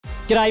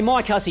G'day,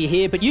 Mike Hussey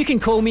here, but you can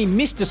call me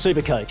Mr.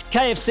 Supercoach.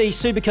 KFC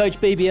Supercoach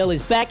BBL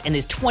is back and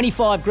there's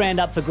 25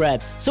 grand up for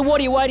grabs. So what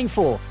are you waiting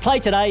for?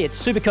 Play today at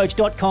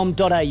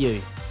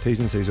supercoach.com.au. T's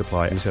and C's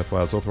apply. New South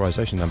Wales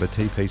authorisation number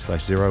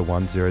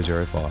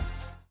TP/01005.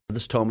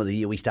 This time of the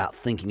year we start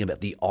thinking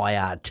about the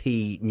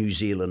IRT New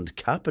Zealand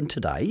Cup, and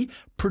today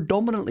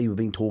predominantly we've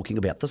been talking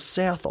about the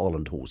South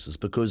Island horses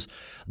because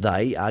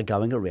they are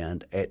going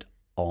around at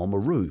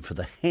Oamaru for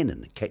the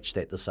Hannon. Catch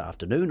that this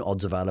afternoon.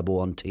 Odds available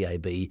on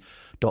tab.co.nz.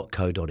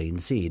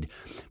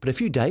 But a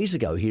few days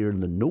ago here in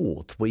the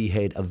north, we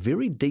had a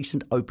very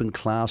decent open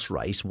class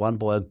race won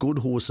by a good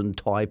horse in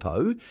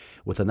Taipo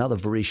with another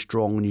very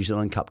strong New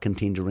Zealand Cup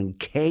contender in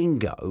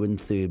Kango in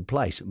third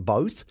place,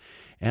 both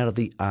out of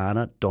the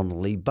Arna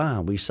Donnelly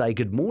barn. We say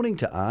good morning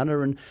to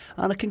Arna, and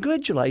Arna,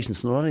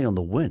 congratulations not only on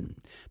the win,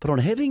 but on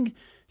having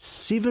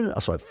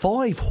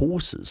five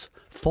horses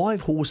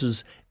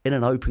in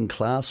an open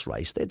class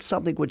race. That's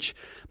something which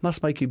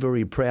must make you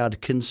very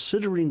proud,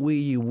 considering where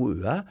you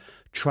were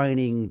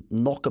training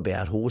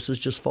knockabout horses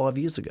just 5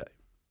 years ago.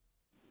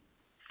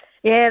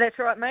 Yeah, that's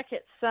right, Mick.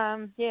 It's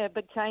a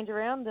big change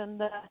around,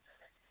 and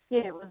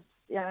it was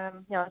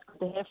it's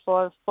good to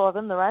have five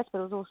in the race, but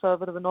it was also a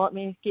bit of a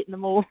nightmare getting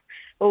them all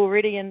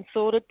ready and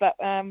sorted. But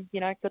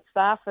good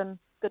staff and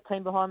good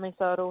team behind me,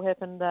 so it all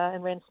happened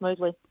and ran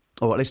smoothly.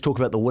 All right, let's talk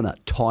about the winner,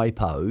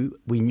 Taipo.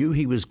 We knew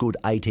he was good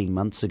 18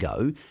 months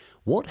ago.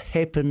 What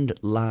happened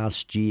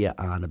last year,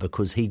 Arna?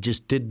 Because he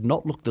just did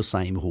not look the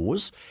same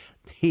horse.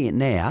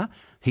 Now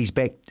he's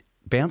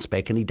bounced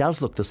back, and he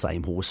does look the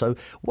same horse. So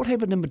what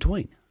happened in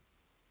between?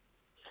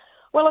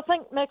 Well, I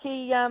think, Mick,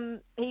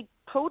 he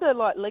pulled a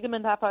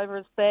ligament up over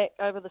his back,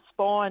 over the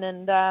spine,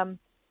 and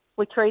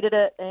we treated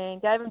it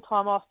and gave him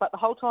time off. But the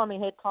whole time he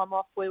had time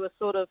off, we were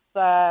sort of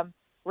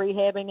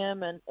rehabbing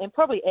him and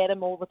probably at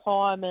him all the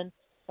time. And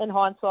in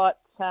hindsight,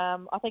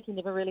 I think he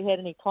never really had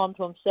any time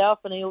to himself,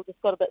 and he all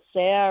just got a bit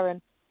sour.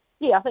 And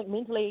I think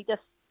mentally,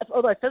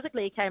 although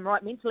physically he came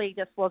right, mentally he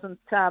just wasn't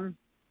on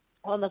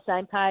the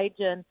same page.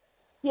 And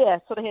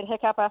sort of had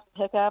hiccup after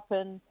hiccup.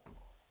 And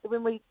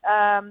when he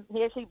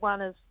actually won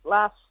his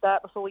last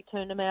start before we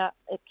turned him out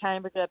at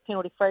Cambridge, a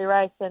penalty-free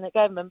race, and it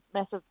gave him a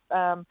massive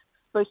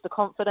boost of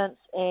confidence,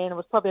 and it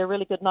was probably a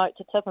really good note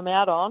to tip him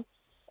out on.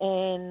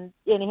 And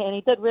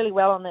he did really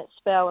well on that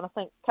spell. And I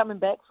think coming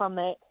back from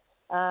that,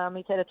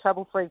 he's had a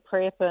trouble-free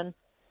prep, and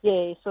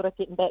he's sort of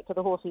getting back to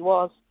the horse he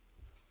was.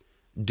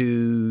 Do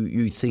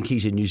you think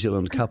he's a New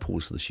Zealand Cup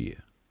horse this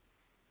year?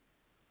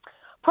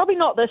 Probably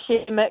not this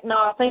year, Mick. No,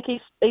 I think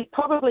he's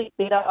probably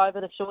better over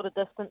the shorter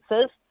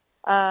distances.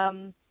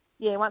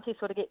 Once he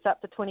sort of gets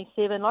up to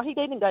 27, he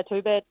didn't go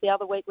too bad the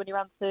other week when he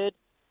ran third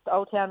to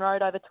Old Town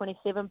Road over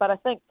 27, but I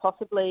think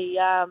possibly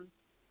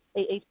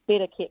he's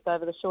better kept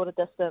over the shorter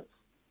distance.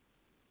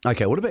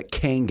 Okay, what about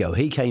Kango?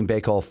 He came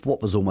back off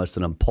what was almost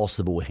an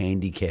impossible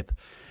handicap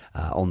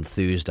on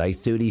Thursday,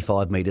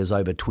 35 metres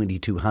over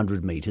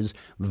 2,200 metres.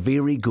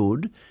 Very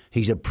good.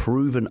 He's a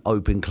proven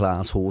open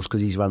class horse because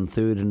he's run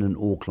third in an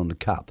Auckland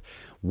Cup.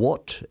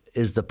 What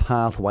is the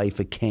pathway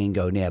for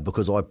Kango now?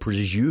 Because I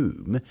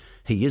presume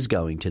he is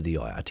going to the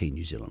IRT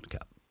New Zealand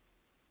Cup.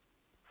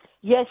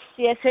 Yes,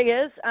 he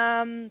is.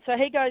 So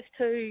he goes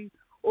to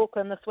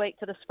Auckland this week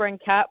to the Spring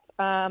Cup.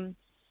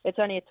 It's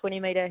only a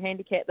 20-metre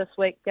handicap this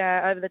week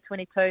over the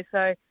 22,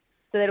 so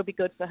that'll be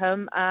good for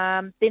him.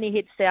 Then he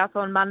heads south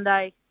on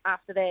Monday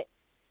after that,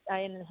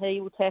 and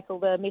he will tackle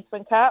the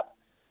Methven Cup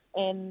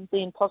and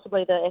then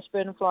possibly the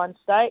Ashburn Flying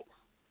Stakes.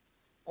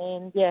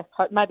 And,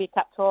 maybe a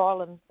cup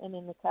trial and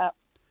then the cup.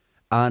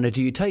 Arna,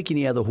 do you take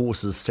any other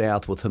horses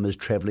south with him as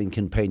travelling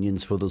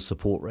companions for the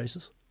support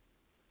races?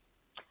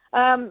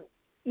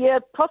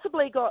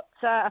 Possibly got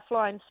a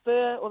Flying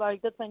Spur, although he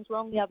did things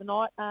wrong the other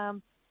night.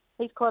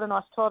 He's quite a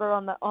nice trotter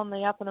on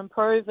the up and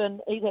improve, and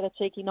he's had a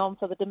cheeky nom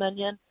for the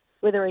Dominion.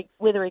 Whether he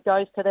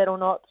goes to that or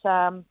not,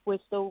 we're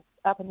still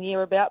up in the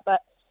air about, but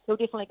he'll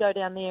definitely go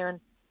down there and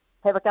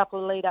have a couple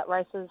of lead-up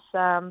races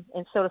and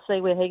sort of see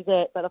where he's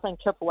at. But I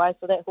think Triple A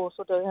for that horse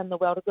will do him the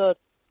world of good.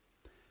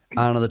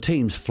 Arna, the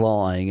team's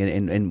flying,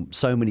 and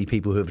so many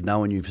people who have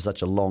known you for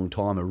such a long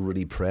time are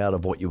really proud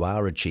of what you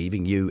are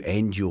achieving, you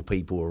and your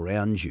people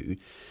around you.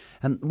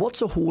 And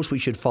what's a horse we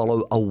should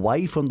follow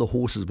away from the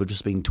horses we've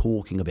just been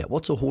talking about?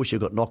 What's a horse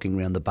you've got knocking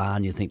around the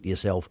barn you think to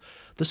yourself,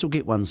 this will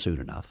get one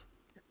soon enough?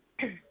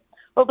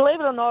 Well,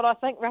 believe it or not, I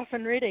think Rough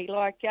and Ready.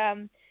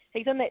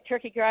 He's in that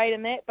tricky grade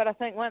and that, but I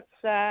think once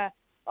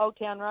Old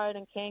Town Road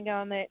and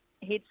Kango and that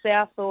head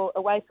south or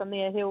away from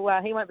there, he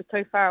won't be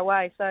too far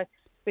away. So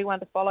be one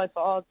to follow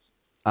for odds.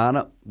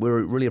 Arna, we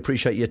really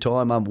appreciate your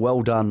time.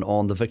 Well done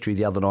on the victory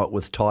the other night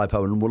with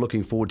Taipo, and we're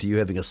looking forward to you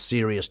having a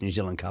serious New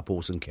Zealand Cup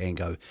horse in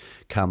Kango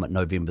come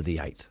November the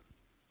 8th.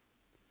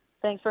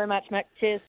 Thanks very much, Mick. Cheers.